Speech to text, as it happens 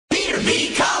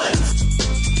B. Collins.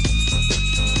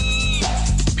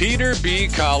 Peter B.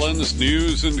 Collins,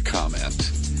 News and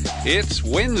Comment. It's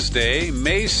Wednesday,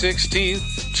 May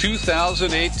 16th,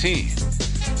 2018.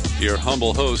 Your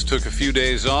humble host took a few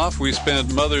days off. We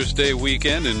spent Mother's Day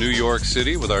weekend in New York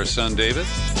City with our son David.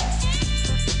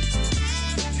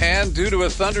 And due to a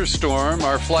thunderstorm,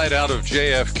 our flight out of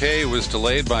JFK was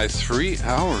delayed by 3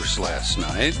 hours last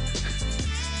night,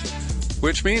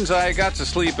 which means I got to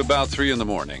sleep about 3 in the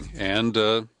morning. And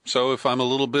so if I'm a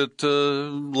little bit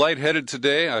lightheaded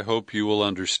today, I hope you will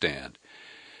understand.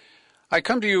 I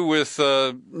come to you with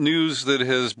news that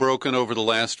has broken over the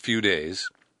last few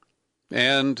days,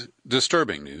 and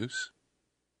disturbing news,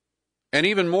 and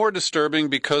even more disturbing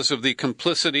because of the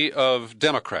complicity of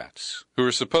Democrats who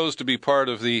are supposed to be part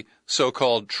of the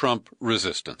so-called Trump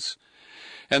resistance.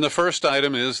 And the first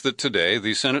item is that today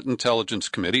the Senate Intelligence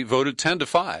Committee voted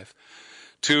 10-5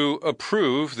 to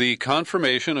approve the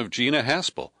confirmation of Gina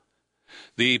Haspel,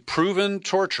 the proven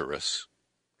torturess,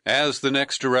 as the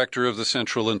next director of the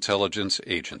Central Intelligence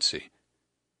Agency.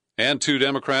 And 2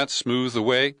 Democrats smoothed the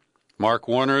way: Mark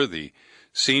Warner, the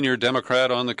senior Democrat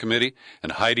on the committee,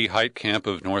 and Heidi Heitkamp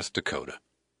of North Dakota.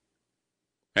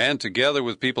 And together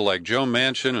with people like Joe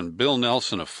Manchin and Bill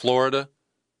Nelson of Florida,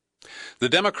 the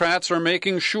Democrats are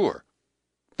making sure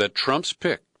that Trump's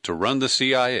pick to run the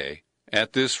CIA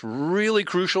at this really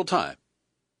crucial time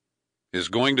is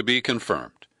going to be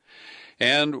confirmed.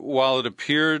 And while it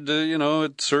appeared,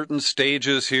 at certain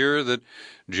stages here that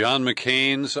John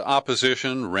McCain's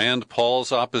opposition, Rand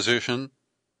Paul's opposition,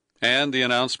 and the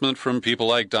announcement from people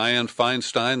like Dianne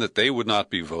Feinstein that they would not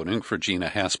be voting for Gina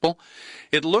Haspel,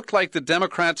 it looked like the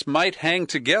Democrats might hang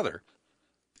together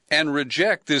and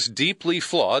reject this deeply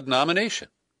flawed nomination.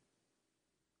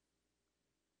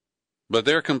 But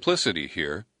their complicity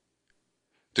here,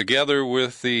 together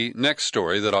with the next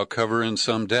story that I'll cover in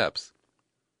some depth,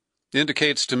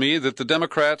 indicates to me that the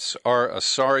Democrats are a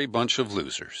sorry bunch of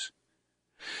losers.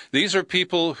 These are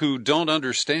people who don't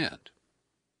understand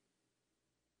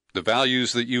the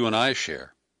values that you and I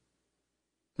share.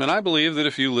 And I believe that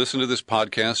if you listen to this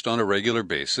podcast on a regular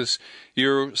basis,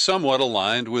 you're somewhat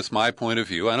aligned with my point of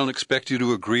view. I don't expect you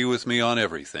to agree with me on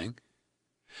everything.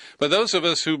 But those of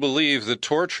us who believe that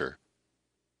torture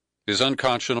is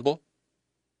unconscionable,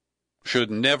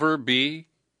 should never be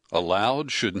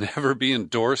allowed, should never be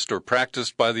endorsed or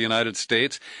practiced by the United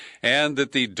States, and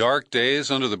that the dark days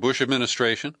under the Bush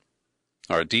administration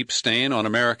are a deep stain on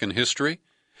American history,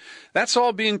 that's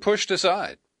all being pushed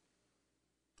aside.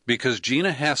 Because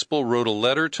Gina Haspel wrote a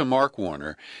letter to Mark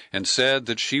Warner and said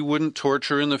that she wouldn't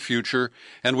torture in the future,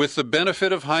 and with the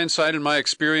benefit of hindsight and my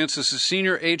experience as a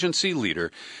senior agency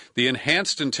leader, the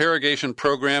enhanced interrogation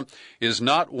program is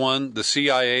not one the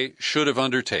CIA should have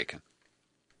undertaken.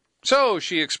 So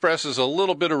she expresses a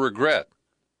little bit of regret.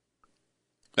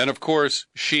 And of course,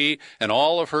 she and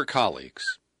all of her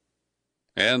colleagues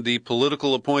and the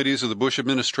political appointees of the Bush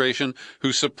administration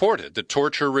who supported the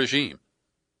torture regime,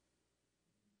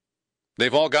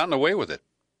 they've all gotten away with it.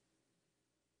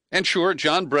 And sure,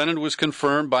 John Brennan was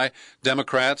confirmed by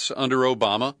Democrats under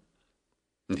Obama,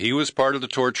 and he was part of the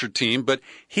torture team, but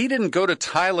he didn't go to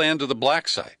Thailand to the black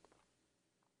site.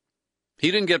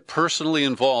 He didn't get personally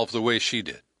involved the way she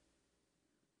did.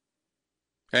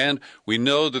 And we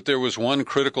know that there was one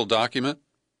critical document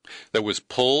that was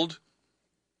pulled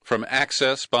from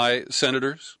access by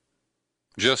senators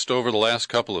just over the last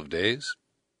couple of days.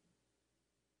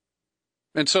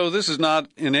 And so this is not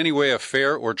in any way a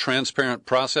fair or transparent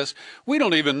process. We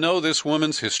don't even know this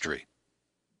woman's history.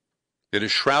 It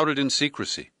is shrouded in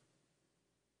secrecy.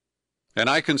 And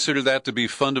I consider that to be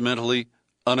fundamentally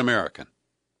un-American.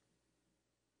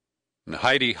 And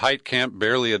Heidi Heitkamp,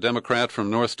 barely a Democrat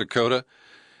from North Dakota,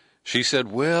 she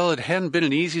said, well, it hadn't been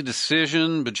an easy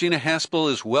decision, but Gina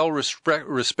Haspel is well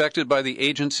respected by the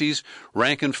agency's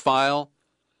rank and file.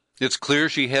 It's clear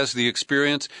she has the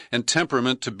experience and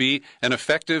temperament to be an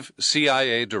effective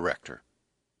CIA director.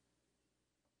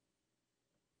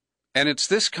 And it's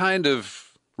this kind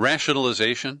of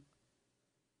rationalization,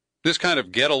 this kind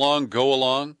of get along, go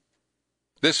along,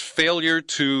 this failure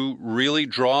to really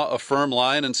draw a firm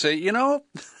line and say,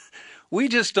 we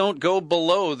just don't go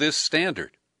below this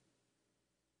standard.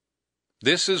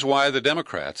 This is why the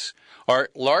Democrats are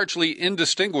largely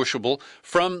indistinguishable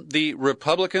from the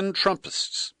Republican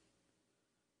Trumpists.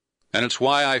 And it's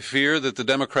why I fear that the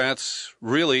Democrats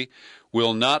really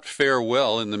will not fare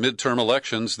well in the midterm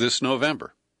elections this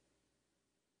November.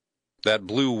 That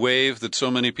blue wave that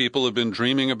so many people have been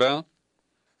dreaming about?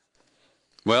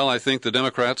 Well, I think the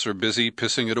Democrats are busy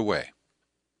pissing it away.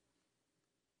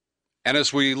 And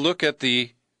as we look at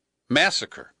the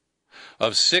massacre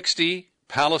of 60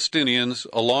 Palestinians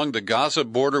along the Gaza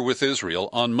border with Israel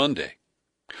on Monday,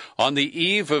 on the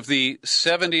eve of the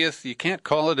 70th, you can't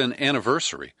call it an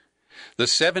anniversary, the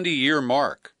 70-year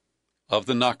mark of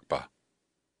the Nakba.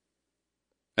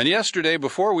 And yesterday,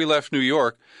 before we left New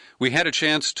York, we had a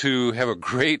chance to have a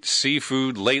great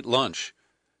seafood late lunch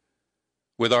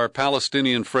with our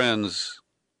Palestinian friends,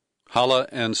 Hala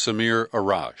and Samir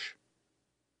Araj.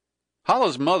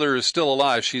 Hala's mother is still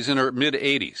alive. She's in her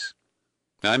mid-80s.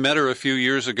 I met her a few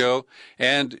years ago,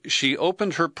 and she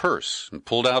opened her purse and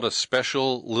pulled out a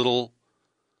special little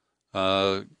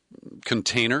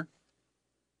container.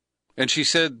 And she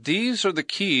said, "These are the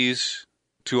keys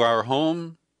to our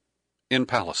home in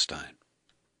Palestine."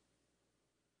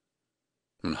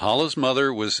 And Hala's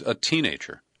mother was a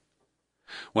teenager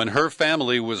when her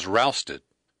family was rousted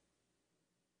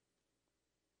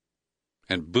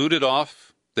and booted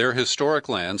off their historic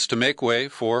lands to make way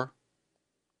for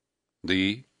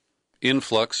the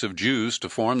influx of Jews to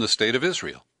form the State of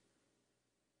Israel.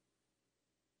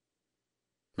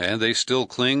 And they still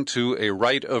cling to a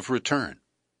right of return.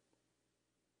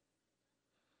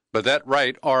 But that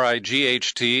right,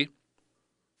 R-I-G-H-T,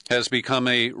 has become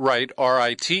a right,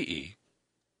 R-I-T-E,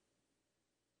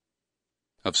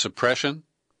 of suppression,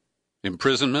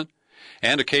 imprisonment,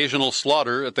 and occasional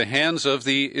slaughter at the hands of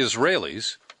the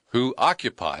Israelis who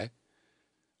occupy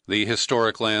the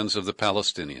historic lands of the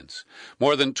Palestinians.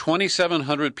 More than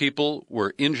 2,700 people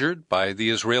were injured by the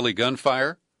Israeli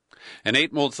gunfire. An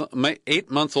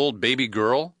 8-month-old baby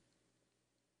girl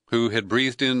who had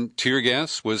breathed in tear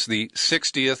gas was the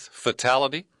 60th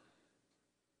fatality.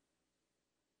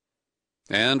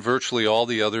 And virtually all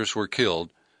the others were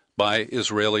killed by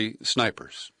Israeli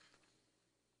snipers.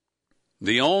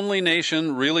 The only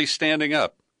nation really standing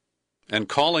up and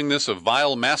calling this a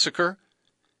vile massacre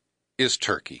is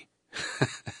Turkey.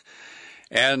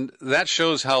 And that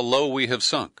shows how low we have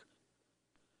sunk.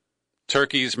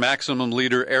 Turkey's maximum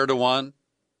leader Erdogan,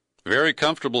 very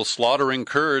comfortable slaughtering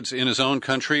Kurds in his own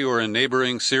country or in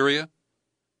neighboring Syria.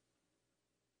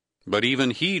 But even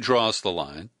he draws the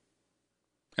line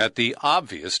at the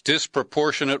obvious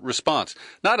disproportionate response.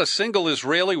 Not a single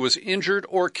Israeli was injured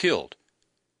or killed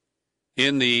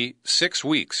in the 6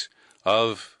 weeks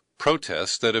of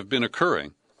protests that have been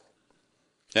occurring.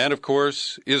 And, of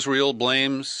course, Israel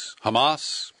blames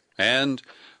Hamas, and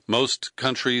most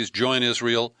countries join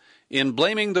Israel in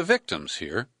blaming the victims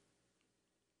here,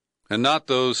 and not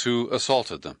those who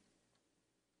assaulted them.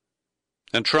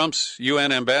 And Trump's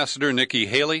UN ambassador, Nikki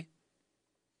Haley,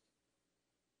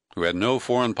 who had no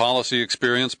foreign policy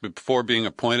experience before being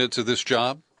appointed to this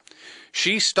job,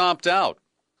 she stomped out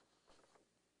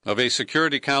of a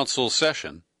Security Council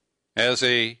session as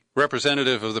a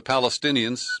representative of the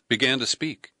Palestinians began to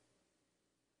speak.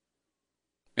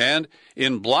 And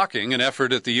in blocking an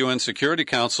effort at the UN Security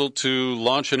Council to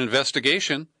launch an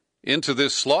investigation into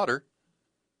this slaughter,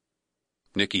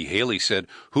 Nikki Haley said,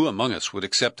 "Who among us would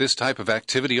accept this type of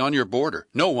activity on your border?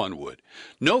 No one would.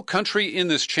 No country in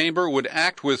this chamber would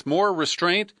act with more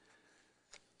restraint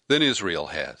than Israel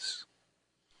has."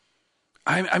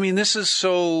 I mean, this is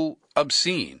so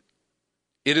obscene.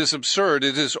 It is absurd.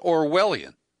 It is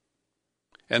Orwellian.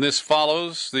 And this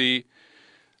follows the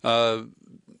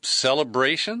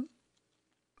celebration,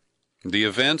 the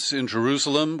events in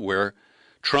Jerusalem where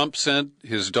Trump sent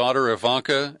his daughter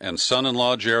Ivanka and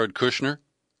son-in-law Jared Kushner,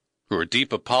 who are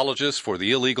deep apologists for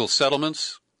the illegal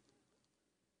settlements.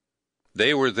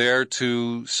 They were there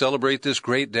to celebrate this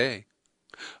great day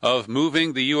of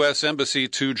moving the U.S. Embassy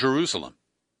to Jerusalem.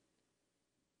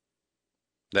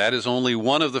 That is only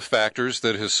one of the factors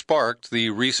that has sparked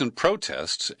the recent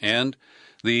protests and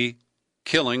the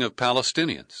killing of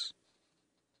Palestinians.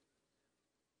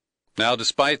 Now,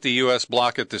 despite the U.S.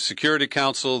 block at the Security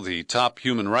Council, the top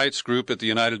human rights group at the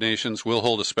United Nations will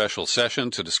hold a special session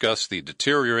to discuss the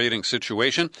deteriorating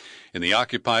situation in the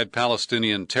occupied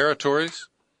Palestinian territories.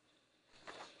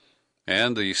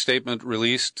 And the statement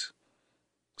released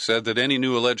said that any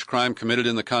new alleged crime committed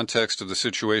in the context of the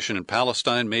situation in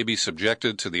Palestine may be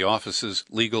subjected to the office's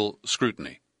legal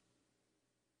scrutiny.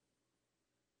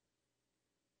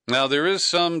 Now, there is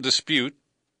some dispute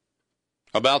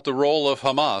about the role of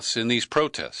Hamas in these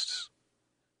protests.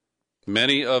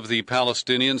 Many of the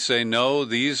Palestinians say, no,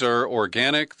 these are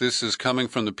organic, this is coming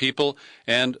from the people,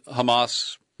 and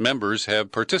Hamas members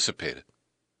have participated.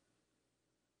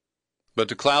 But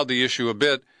to cloud the issue a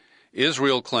bit,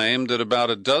 Israel claimed that about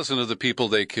a dozen of the people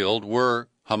they killed were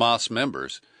Hamas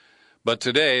members. But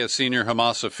today, a senior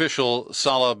Hamas official,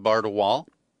 Salah Bardawil,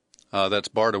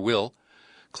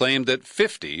 claimed that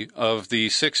 50 of the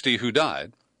 60 who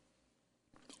died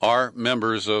are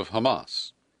members of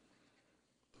Hamas.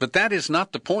 But that is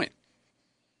not the point.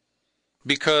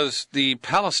 Because the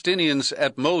Palestinians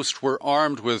at most were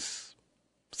armed with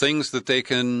things that they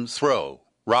can throw,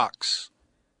 rocks,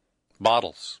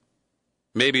 bottles,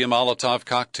 maybe a Molotov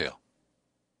cocktail.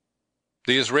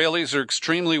 The Israelis are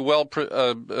extremely well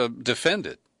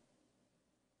defended.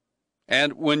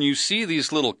 And when you see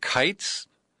these little kites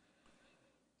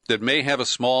that may have a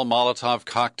small Molotov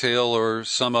cocktail or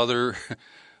some other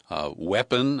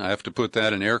weapon, I have to put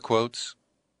that in air quotes,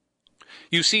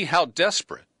 you see how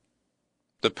desperate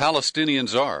the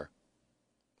Palestinians are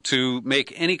to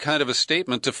make any kind of a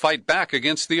statement to fight back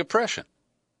against the oppression.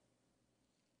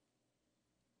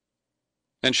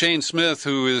 And Shane Smith,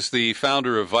 who is the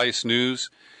founder of Vice News,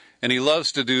 and he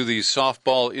loves to do these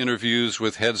softball interviews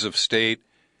with heads of state.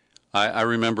 I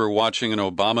remember watching an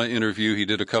Obama interview he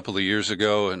did a couple of years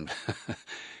ago, and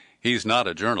he's not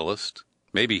a journalist.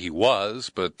 Maybe he was,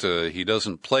 but he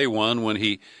doesn't play one when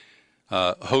he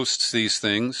hosts these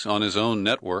things on his own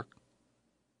network.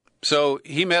 So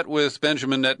he met with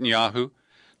Benjamin Netanyahu.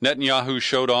 Netanyahu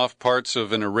showed off parts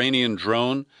of an Iranian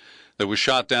drone that was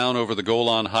shot down over the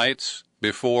Golan Heights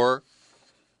before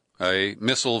a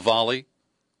missile volley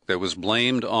that was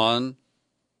blamed on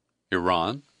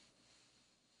Iran.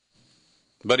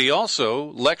 But he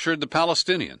also lectured the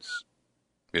Palestinians.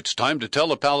 It's time to tell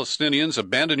the Palestinians,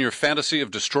 abandon your fantasy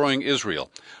of destroying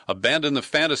Israel. Abandon the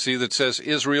fantasy that says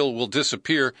Israel will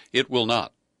disappear. It will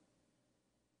not.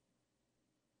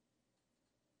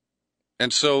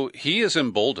 And so he is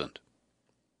emboldened.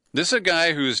 This is a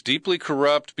guy who is deeply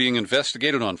corrupt, being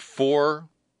investigated on 4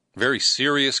 very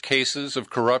serious cases of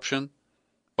corruption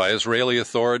by Israeli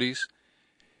authorities.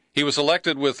 He was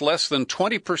elected with less than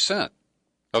 20%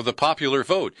 of the popular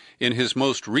vote in his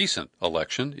most recent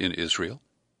election in Israel.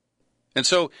 And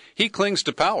so he clings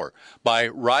to power by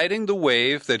riding the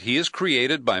wave that he has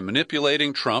created by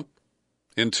manipulating Trump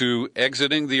into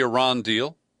exiting the Iran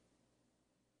deal,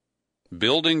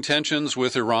 building tensions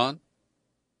with Iran,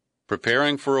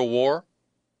 preparing for a war,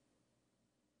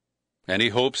 and he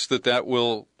hopes that that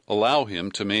will allow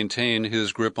him to maintain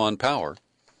his grip on power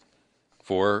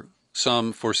for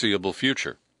some foreseeable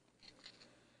future.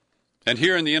 And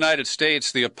here in the United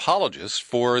States, the apologists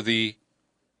for the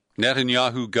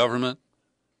Netanyahu government,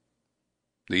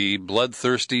 the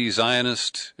bloodthirsty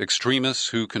Zionist extremists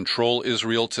who control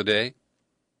Israel today,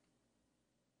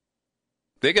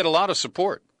 they get a lot of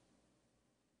support.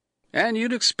 And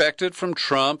you'd expect it from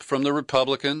Trump, from the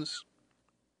Republicans.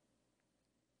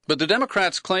 But the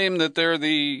Democrats claim that they're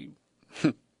the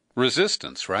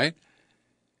resistance, right?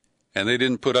 And they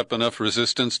didn't put up enough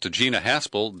resistance to Gina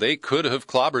Haspel. They could have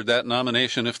clobbered that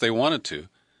nomination if they wanted to.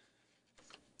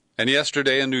 And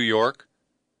yesterday in New York,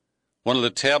 one of the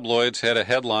tabloids had a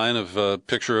headline of a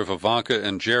picture of Ivanka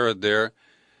and Jared there,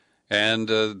 and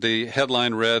the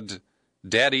headline read,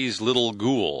 "Daddy's Little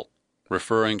Ghoul,"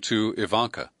 referring to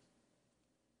Ivanka.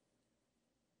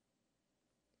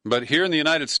 But here in the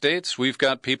United States, we've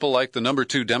got people like the number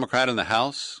 2 Democrat in the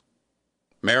House,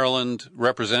 Maryland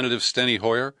Representative Steny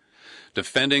Hoyer,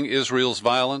 defending Israel's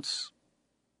violence.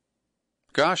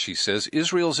 Gosh, he says,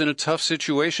 Israel's in a tough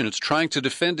situation. It's trying to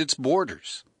defend its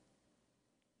borders.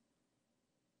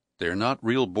 They're not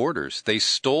real borders. They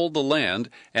stole the land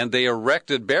and they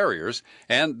erected barriers,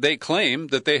 and they claim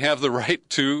that they have the right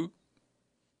to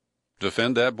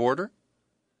defend that border.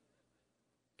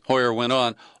 Hoyer went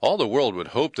on, all the world would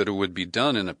hope that it would be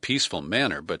done in a peaceful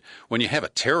manner, but when you have a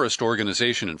terrorist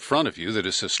organization in front of you that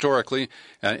is historically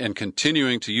and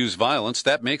continuing to use violence,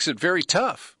 that makes it very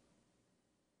tough.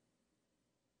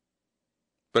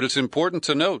 But it's important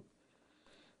to note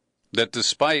that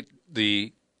despite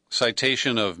the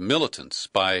citation of militants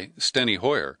by Steny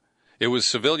Hoyer, it was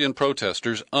civilian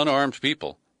protesters, unarmed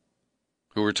people,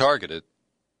 who were targeted,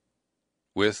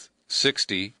 with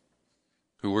 60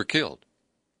 who were killed.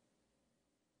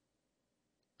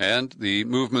 And the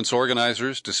movement's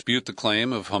organizers dispute the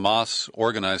claim of Hamas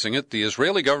organizing it. The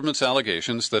Israeli government's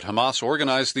allegations that Hamas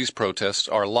organized these protests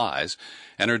are lies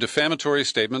and are defamatory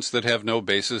statements that have no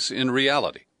basis in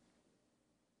reality.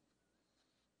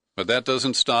 But that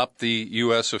doesn't stop the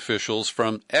U.S. officials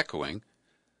from echoing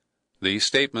the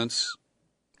statements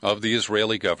of the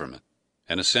Israeli government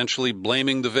and essentially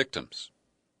blaming the victims.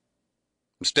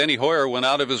 Steny Hoyer went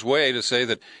out of his way to say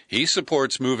that he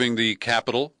supports moving the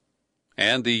capital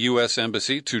and the U.S.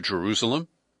 Embassy to Jerusalem.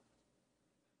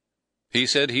 He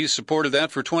said he's supported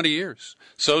that for 20 years.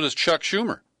 So does Chuck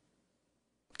Schumer,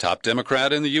 top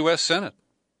Democrat in the U.S. Senate.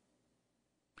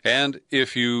 And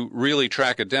if you really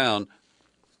track it down,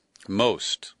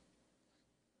 most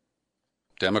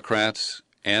Democrats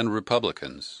and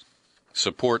Republicans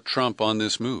support Trump on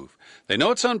this move. They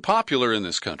know it's unpopular in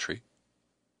this country,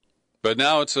 but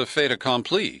now it's a fait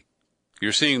accompli.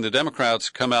 You're seeing the Democrats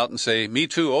come out and say, me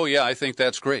too, oh yeah, I think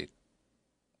that's great.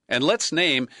 And let's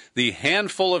name the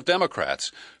handful of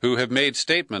Democrats who have made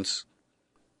statements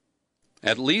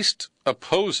at least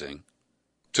opposing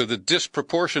to the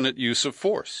disproportionate use of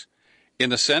force. In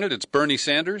the Senate, it's Bernie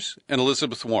Sanders and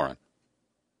Elizabeth Warren,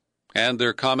 and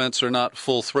their comments are not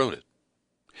full-throated.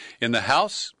 In the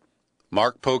House,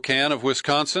 Mark Pocan of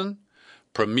Wisconsin,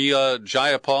 Pramila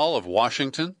Jayapal of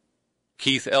Washington,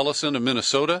 Keith Ellison of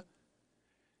Minnesota,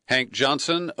 Hank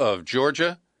Johnson of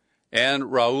Georgia, and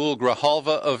Raul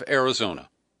Grijalva of Arizona.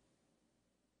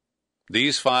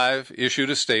 These five issued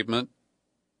a statement.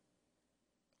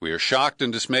 We are shocked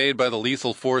and dismayed by the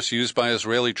lethal force used by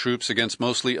Israeli troops against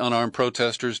mostly unarmed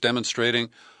protesters demonstrating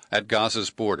at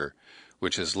Gaza's border,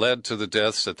 which has led to the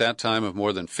deaths at that time of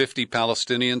more than 50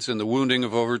 Palestinians and the wounding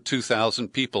of over 2,000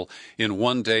 people in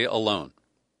one day alone.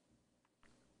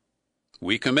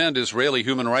 We commend Israeli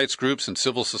human rights groups and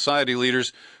civil society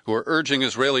leaders who are urging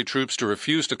Israeli troops to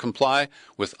refuse to comply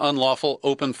with unlawful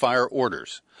open-fire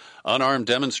orders. Unarmed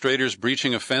demonstrators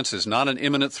breaching a fence is not an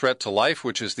imminent threat to life,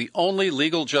 which is the only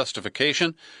legal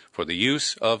justification for the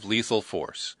use of lethal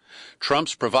force.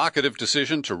 Trump's provocative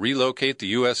decision to relocate the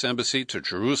U.S. Embassy to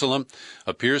Jerusalem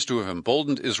appears to have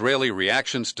emboldened Israeli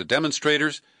reactions to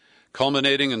demonstrators,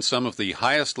 culminating in some of the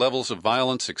highest levels of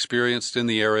violence experienced in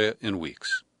the area in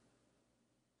weeks.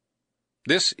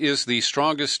 This is the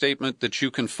strongest statement that you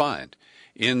can find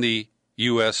in the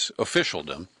U.S.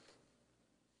 officialdom,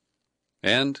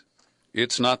 and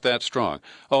it's not that strong.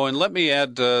 Oh, and let me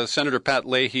add Senator Pat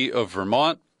Leahy of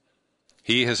Vermont.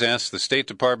 He has asked the State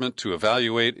Department to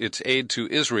evaluate its aid to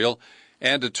Israel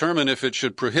and determine if it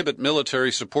should prohibit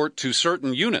military support to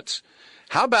certain units.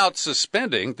 How about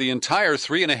suspending the entire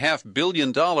 $3.5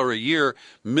 billion a year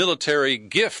military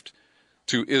gift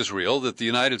to Israel that the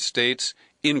United States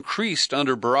increased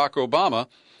under Barack Obama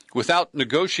without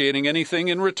negotiating anything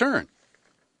in return?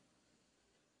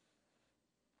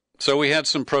 So we had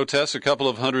some protests. A couple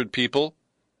of hundred people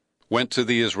went to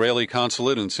the Israeli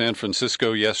consulate in San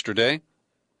Francisco yesterday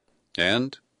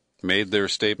and made their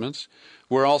statements.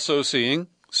 We're also seeing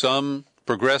some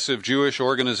progressive Jewish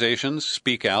organizations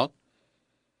speak out,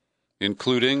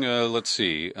 including,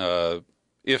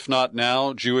 If Not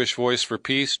Now, Jewish Voice for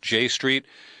Peace, J Street,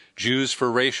 Jews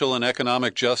for Racial and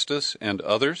Economic Justice, and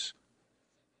others.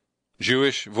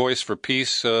 Jewish Voice for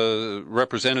Peace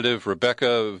Representative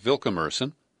Rebecca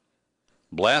Vilkemerson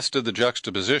blasted the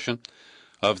juxtaposition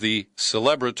of the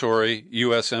celebratory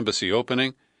U.S. Embassy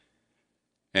opening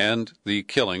and the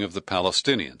killing of the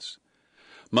Palestinians.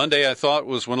 Monday, I thought,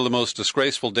 was one of the most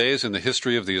disgraceful days in the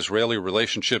history of the Israeli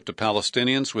relationship to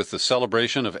Palestinians, with the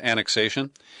celebration of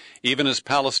annexation, even as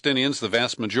Palestinians, the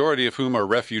vast majority of whom are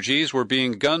refugees, were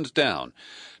being gunned down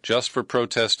just for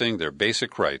protesting their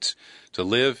basic rights to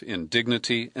live in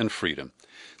dignity and freedom.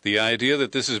 The idea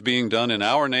that this is being done in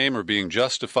our name or being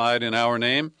justified in our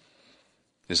name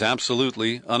is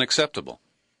absolutely unacceptable.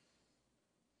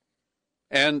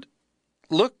 And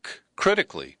look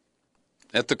critically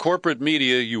at the corporate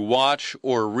media you watch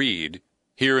or read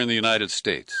here in the United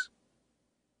States,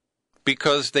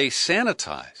 because they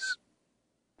sanitize.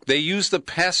 They use the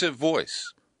passive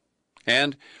voice.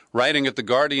 And writing at The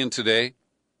Guardian today,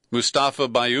 Mustafa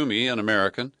Bayoumi, an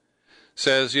American,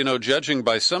 says, judging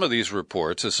by some of these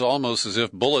reports, it's almost as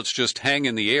if bullets just hang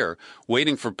in the air,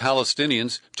 waiting for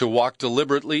Palestinians to walk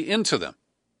deliberately into them.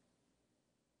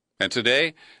 And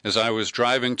today, as I was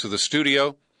driving to the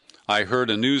studio, I heard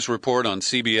a news report on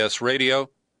CBS radio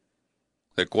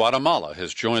that Guatemala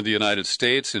has joined the United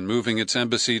States in moving its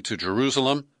embassy to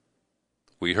Jerusalem.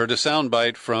 We heard a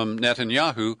soundbite from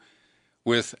Netanyahu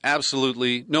with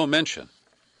absolutely no mention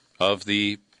of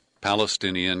the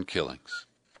Palestinian killings.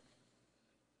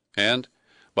 And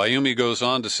Bayoumi goes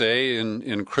on to say,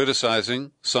 in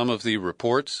criticizing some of the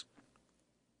reports,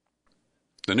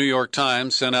 the New York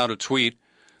Times sent out a tweet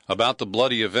about the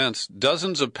bloody events.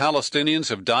 Dozens of Palestinians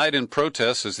have died in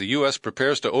protests as the U.S.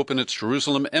 prepares to open its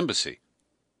Jerusalem embassy.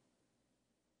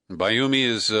 Bayoumi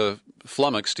is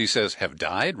flummoxed. He says, have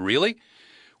died? Really?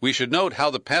 We should note how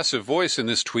the passive voice in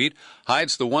this tweet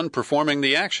hides the one performing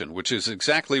the action, which is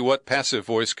exactly what passive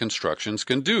voice constructions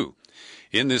can do.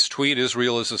 In this tweet,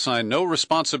 Israel is assigned no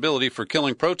responsibility for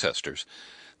killing protesters.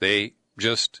 They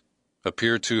just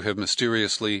appear to have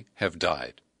mysteriously have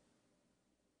died.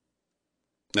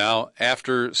 Now,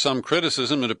 after some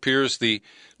criticism, it appears the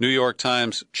New York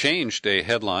Times changed a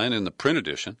headline in the print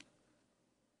edition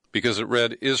because it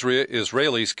read,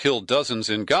 Israelis killed dozens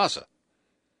in Gaza.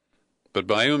 But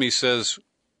Bayoumi says,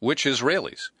 which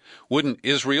Israelis? Wouldn't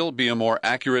Israel be a more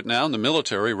accurate noun? The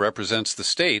military represents the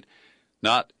state,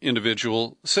 not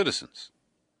individual citizens.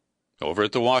 Over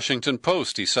at the Washington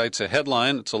Post, he cites a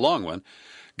headline, it's a long one,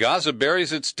 Gaza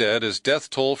buries its dead as death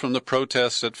toll from the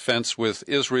protests at fence with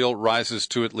Israel rises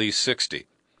to at least 60.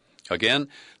 Again,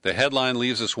 the headline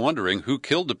leaves us wondering who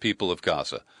killed the people of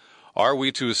Gaza. Are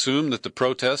we to assume that the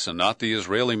protests and not the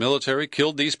Israeli military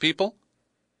killed these people?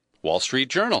 Wall Street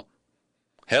Journal.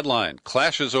 Headline,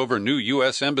 clashes over new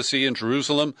U.S. embassy in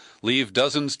Jerusalem leave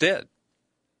dozens dead.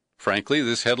 Frankly,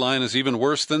 this headline is even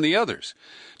worse than the others.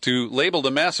 To label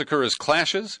the massacre as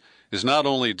clashes is not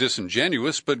only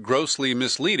disingenuous but grossly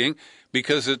misleading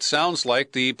because it sounds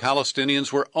like the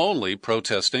Palestinians were only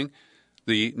protesting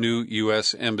the new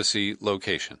U.S. embassy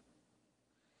location.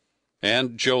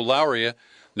 And Joe Lauria,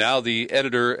 now the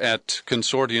editor at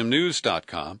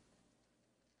consortiumnews.com,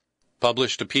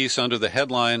 published a piece under the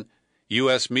headline,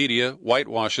 U.S. Media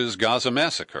Whitewashes Gaza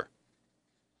Massacre.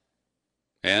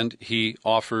 And he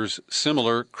offers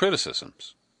similar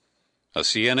criticisms. A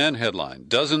CNN headline,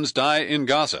 dozens die in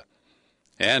Gaza.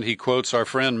 And he quotes our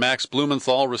friend Max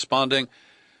Blumenthal responding,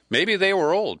 maybe they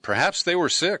were old, perhaps they were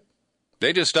sick.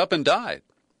 They just up and died.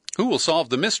 Who will solve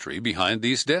the mystery behind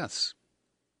these deaths?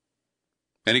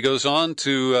 And he goes on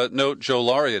to note, Joe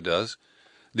Lauria does,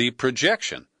 the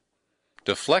projection.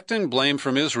 Deflecting blame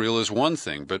from Israel is one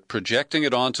thing, but projecting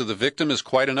it onto the victim is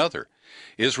quite another.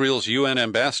 Israel's UN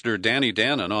ambassador Danny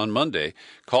Danon on Monday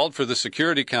called for the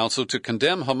Security Council to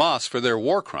condemn Hamas for their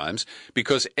war crimes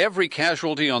because every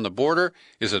casualty on the border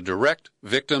is a direct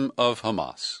victim of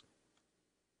Hamas.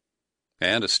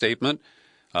 And a statement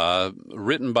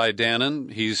written by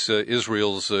Danon, he's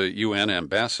Israel's UN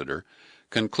ambassador,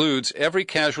 concludes every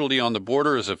casualty on the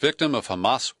border is a victim of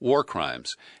Hamas war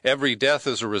crimes. Every death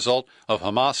is a result of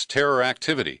Hamas terror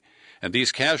activity, and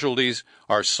these casualties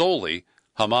are solely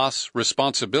Hamas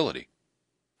responsibility.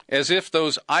 As if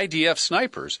those IDF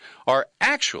snipers are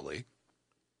actually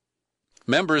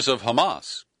members of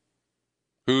Hamas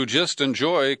who just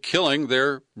enjoy killing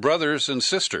their brothers and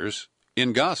sisters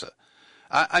in Gaza.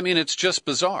 I mean, it's just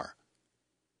bizarre.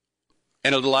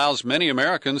 And it allows many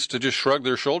Americans to just shrug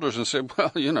their shoulders and say,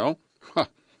 well, you know,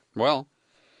 well.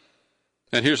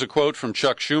 And here's a quote from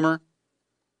Chuck Schumer.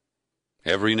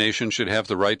 Every nation should have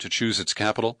the right to choose its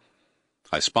capital.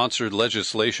 I sponsored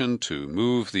legislation to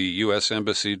move the U.S.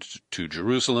 Embassy to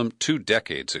Jerusalem 2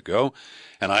 decades ago,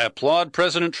 and I applaud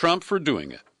President Trump for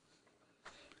doing it.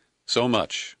 So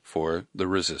much for the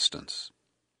resistance.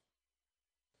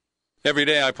 Every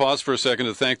day I pause for a second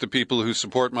to thank the people who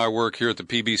support my work here at the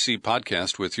PBC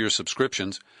podcast with your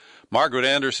subscriptions. Margaret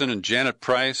Anderson and Janet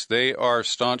Price, they are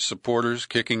staunch supporters,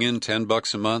 kicking in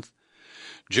 $10 a month.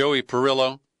 Joey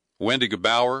Perillo, Wendy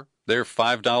Gebauer, they're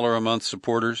 $5 a month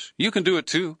supporters. You can do it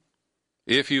too.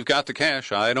 If you've got the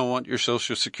cash, I don't want your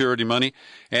Social Security money.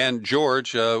 And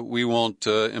George, we won't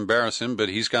embarrass him, but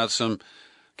he's got some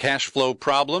cash flow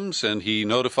problems, and he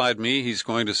notified me he's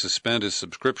going to suspend his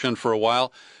subscription for a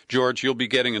while. George, you'll be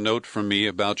getting a note from me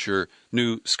about your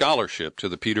new scholarship to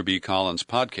the Peter B. Collins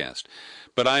podcast.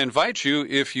 But I invite you,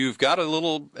 if you've got a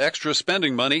little extra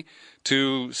spending money,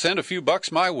 to send a few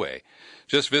bucks my way.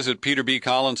 Just visit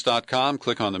peterbcollins.com,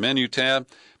 click on the menu tab,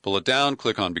 pull it down,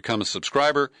 click on Become a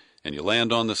Subscriber, and you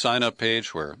land on the sign-up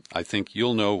page where I think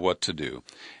you'll know what to do.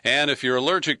 And if you're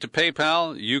allergic to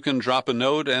PayPal, you can drop a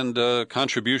note and a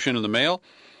contribution in the mail.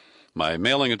 My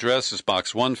mailing address is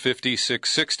Box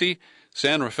 150-660,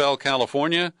 San Rafael,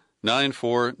 California,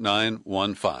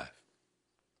 94915.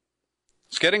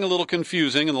 It's getting a little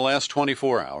confusing in the last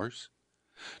 24 hours.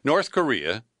 North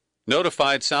Korea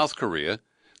notified South Korea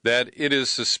that it is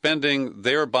suspending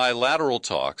their bilateral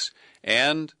talks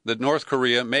and that North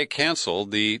Korea may cancel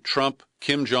the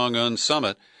Trump-Kim Jong-un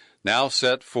summit now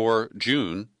set for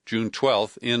June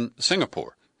 12th in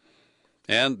Singapore.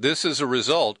 And this is a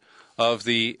result of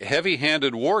the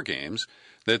heavy-handed war games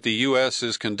that the U.S.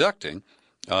 is conducting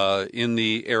in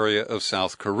the area of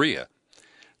South Korea.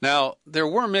 Now, there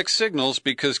were mixed signals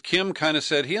because Kim kind of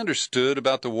said he understood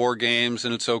about the war games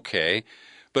and it's okay,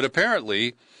 but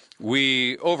apparently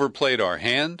we overplayed our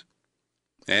hand,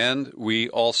 and we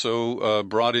also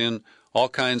brought in all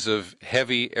kinds of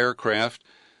heavy aircraft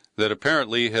that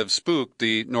apparently have spooked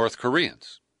the North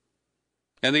Koreans.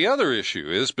 And the other issue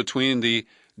is between the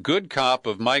good cop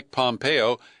of Mike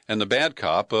Pompeo and the bad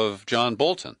cop of John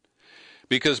Bolton,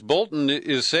 because Bolton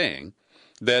is saying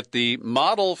that the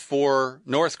model for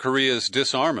North Korea's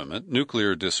disarmament,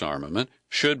 nuclear disarmament,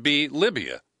 should be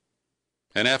Libya.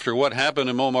 And after what happened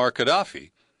to Muammar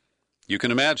Gaddafi, you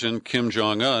can imagine Kim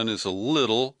Jong-un is a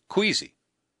little queasy.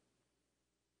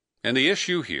 And the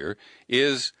issue here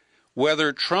is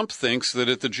whether Trump thinks that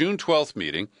at the June 12th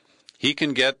meeting he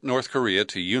can get North Korea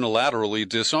to unilaterally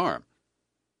disarm.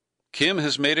 Kim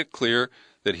has made it clear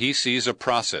that he sees a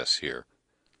process here.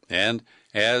 And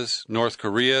as North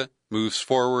Korea moves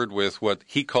forward with what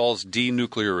he calls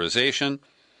denuclearization,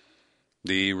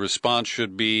 the response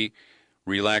should be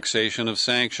relaxation of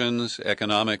sanctions,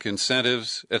 economic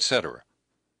incentives, etc.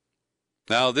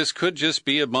 Now, this could just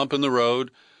be a bump in the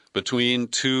road between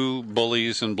two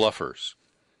bullies and bluffers,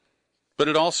 but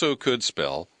it also could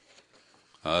spell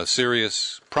a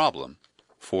serious problem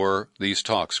for these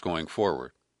talks going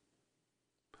forward.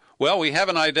 Well, we have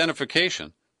an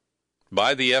identification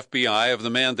by the FBI of the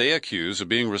man they accuse of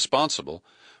being responsible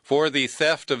for the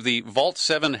theft of the Vault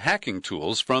 7 hacking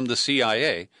tools from the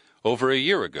CIA over a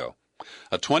year ago.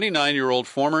 A 29-year-old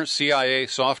former CIA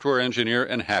software engineer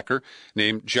and hacker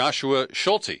named Joshua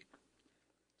Schulte,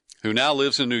 who now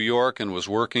lives in New York and was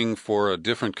working for a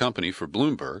different company for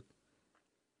Bloomberg.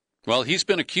 Well, he's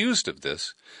been accused of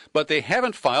this, but they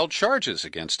haven't filed charges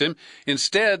against him.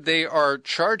 Instead, they are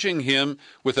charging him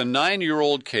with a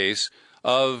 9-year-old case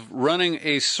of running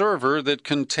a server that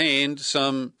contained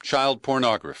some child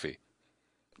pornography.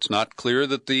 It's not clear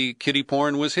that the kiddie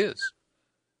porn was his.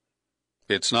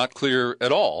 It's not clear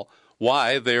at all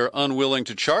why they're unwilling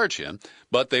to charge him,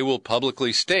 but they will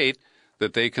publicly state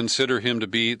that they consider him to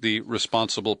be the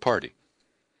responsible party.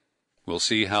 We'll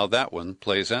see how that one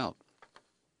plays out.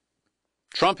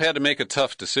 Trump had to make a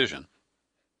tough decision.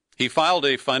 He filed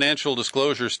a financial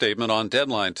disclosure statement on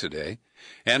deadline today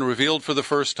and revealed for the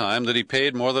first time that he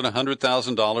paid more than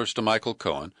 $100,000 to Michael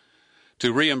Cohen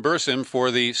to reimburse him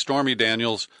for the Stormy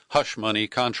Daniels hush money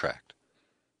contract.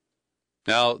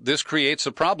 Now, this creates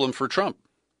a problem for Trump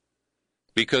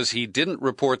because he didn't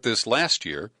report this last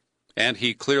year, and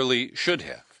he clearly should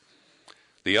have.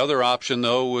 The other option,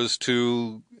 though, was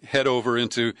to head over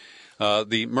into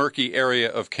the murky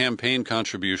area of campaign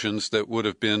contributions that would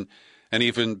have been an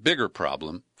even bigger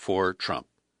problem for Trump.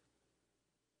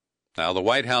 Now, the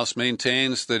White House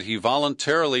maintains that he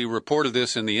voluntarily reported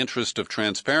this in the interest of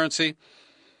transparency,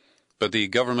 but the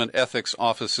Government Ethics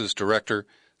Office's director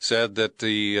said that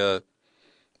the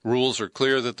rules are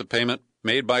clear that the payment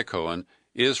made by Cohen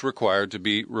is required to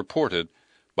be reported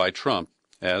by Trump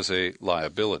as a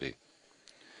liability.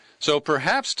 So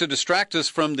perhaps to distract us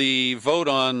from the vote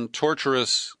on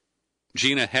torturous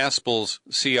Gina Haspel's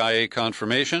CIA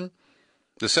confirmation,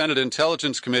 the Senate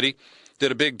Intelligence Committee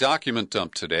did a big document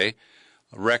dump today,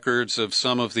 records of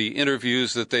some of the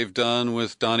interviews that they've done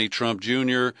with Donnie Trump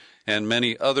Jr. and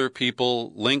many other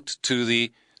people linked to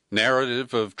the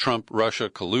narrative of Trump-Russia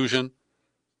collusion.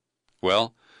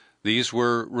 Well, these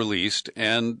were released,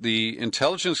 and the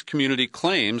intelligence community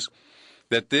claims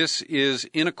that this is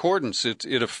in accordance, it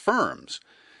affirms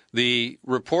the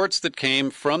reports that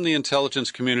came from the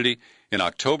intelligence community in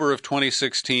October of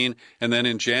 2016 and then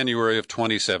in January of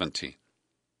 2017.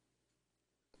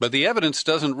 But the evidence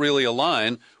doesn't really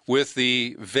align with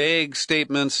the vague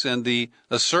statements and the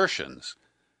assertions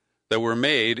that were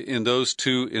made in those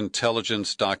two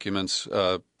intelligence documents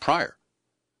prior.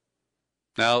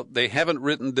 Now, they haven't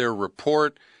written their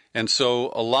report, and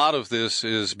so a lot of this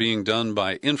is being done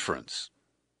by inference.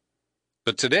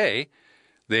 But today,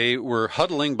 they were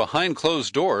huddling behind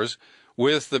closed doors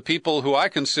with the people who I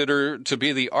consider to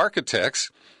be the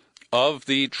architects of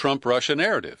the Trump-Russia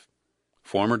narrative.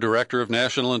 Former Director of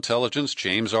National Intelligence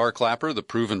James R. Clapper, the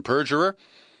proven perjurer,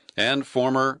 and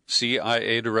former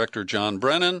CIA Director John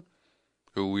Brennan,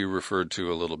 who we referred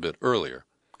to a little bit earlier.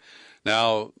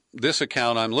 Now, this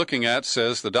account I'm looking at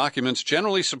says the documents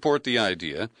generally support the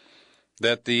idea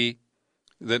that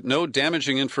no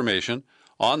damaging information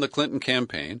on the Clinton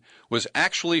campaign was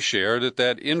actually shared at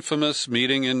that infamous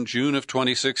meeting in June of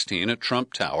 2016 at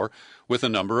Trump Tower with a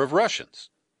number of Russians.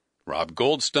 Rob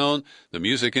Goldstone, the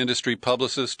music industry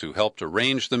publicist who helped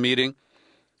arrange the meeting,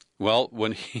 well,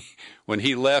 when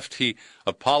he left, he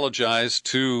apologized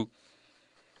to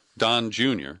Don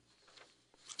Jr.,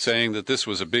 saying that this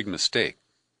was a big mistake.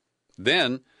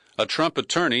 Then, a Trump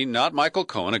attorney, not Michael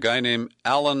Cohen, a guy named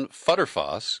Alan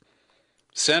Futterfass,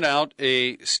 sent out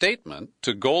a statement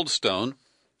to Goldstone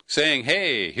saying,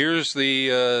 hey, here's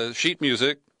the sheet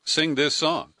music, sing this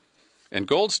song. And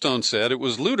Goldstone said it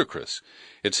was ludicrous.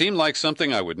 It seemed like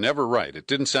something I would never write. It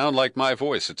didn't sound like my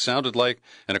voice. It sounded like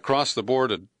an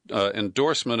across-the-board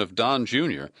endorsement of Don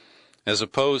Jr., as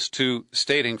opposed to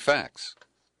stating facts.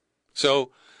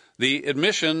 So the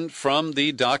admission from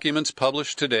the documents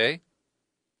published today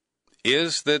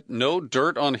is that no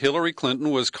dirt on Hillary Clinton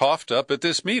was coughed up at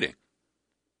this meeting.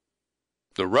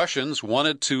 The Russians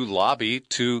wanted to lobby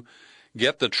to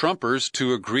get the Trumpers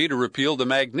to agree to repeal the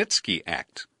Magnitsky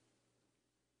Act.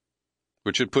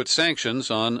 which had put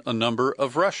sanctions on a number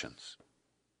of Russians.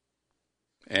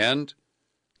 And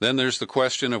then there's the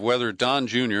question of whether Don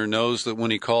Jr. knows that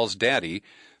when he calls Daddy,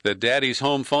 that Daddy's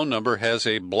home phone number has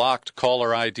a blocked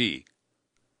caller ID,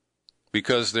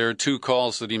 because there are 2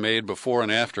 calls that he made before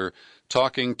and after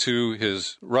talking to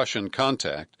his Russian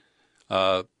contact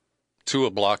to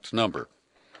a blocked number.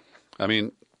 I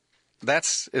mean,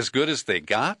 that's as good as they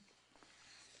got.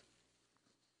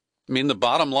 I mean, the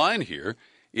bottom line here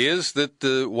is that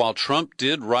while Trump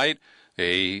did write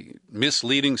a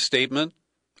misleading statement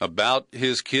about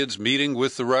his kids meeting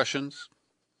with the Russians,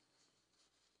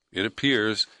 it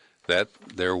appears that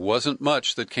there wasn't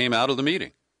much that came out of the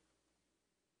meeting.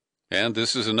 And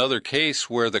this is another case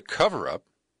where the cover-up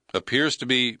appears to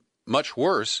be much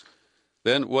worse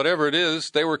than whatever it is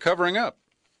they were covering up.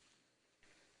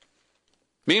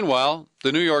 Meanwhile,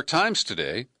 the New York Times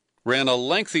today ran a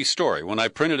lengthy story. When I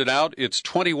printed it out, it's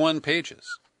 21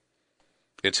 pages.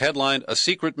 It's headlined, "A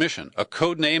Secret Mission, a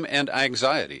Code Name and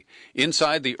Anxiety,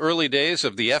 Inside the Early Days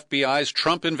of the FBI's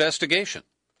Trump Investigation."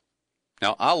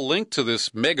 Now, I'll link to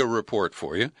this mega report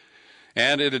for you,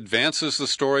 and it advances the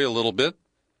story a little bit.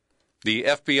 The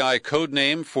FBI code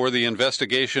name for the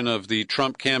investigation of the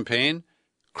Trump campaign,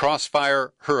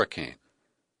 Crossfire Hurricane,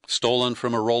 stolen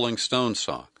from a Rolling Stones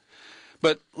song.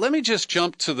 But let me just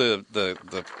jump to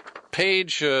the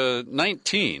page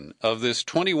 19 of this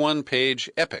 21-page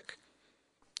epic.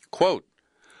 Quote,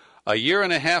 "A year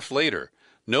and a half later,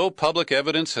 no public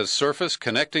evidence has surfaced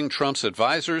connecting Trump's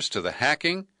advisors to the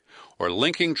hacking or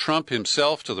linking Trump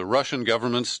himself to the Russian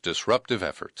government's disruptive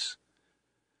efforts."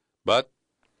 But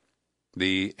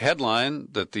the headline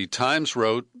that the Times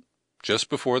wrote just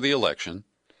before the election,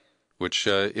 which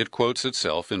it quotes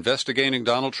itself, "Investigating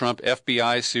Donald Trump,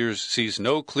 FBI sees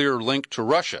no clear link to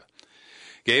Russia,"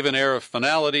 gave an air of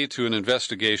finality to an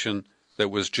investigation that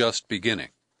was just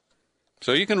beginning.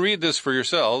 So you can read this for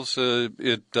yourselves.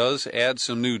 It does add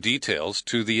some new details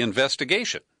to the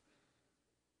investigation.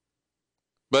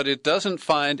 But it doesn't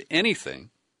find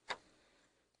anything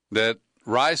that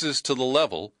rises to the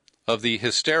level of the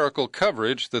hysterical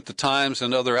coverage that the Times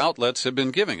and other outlets have been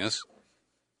giving us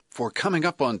for coming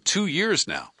up on 2 years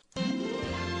now.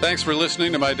 Thanks for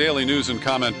listening to my daily news and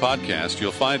comment podcast.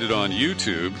 You'll find it on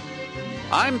YouTube.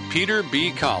 I'm Peter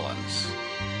B. Collins.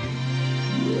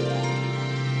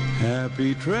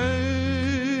 Happy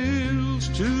trails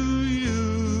to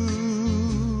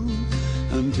you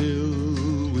until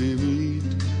we meet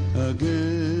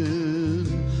again.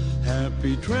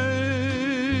 Happy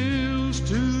trails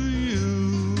to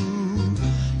you.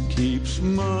 Keep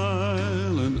smiling.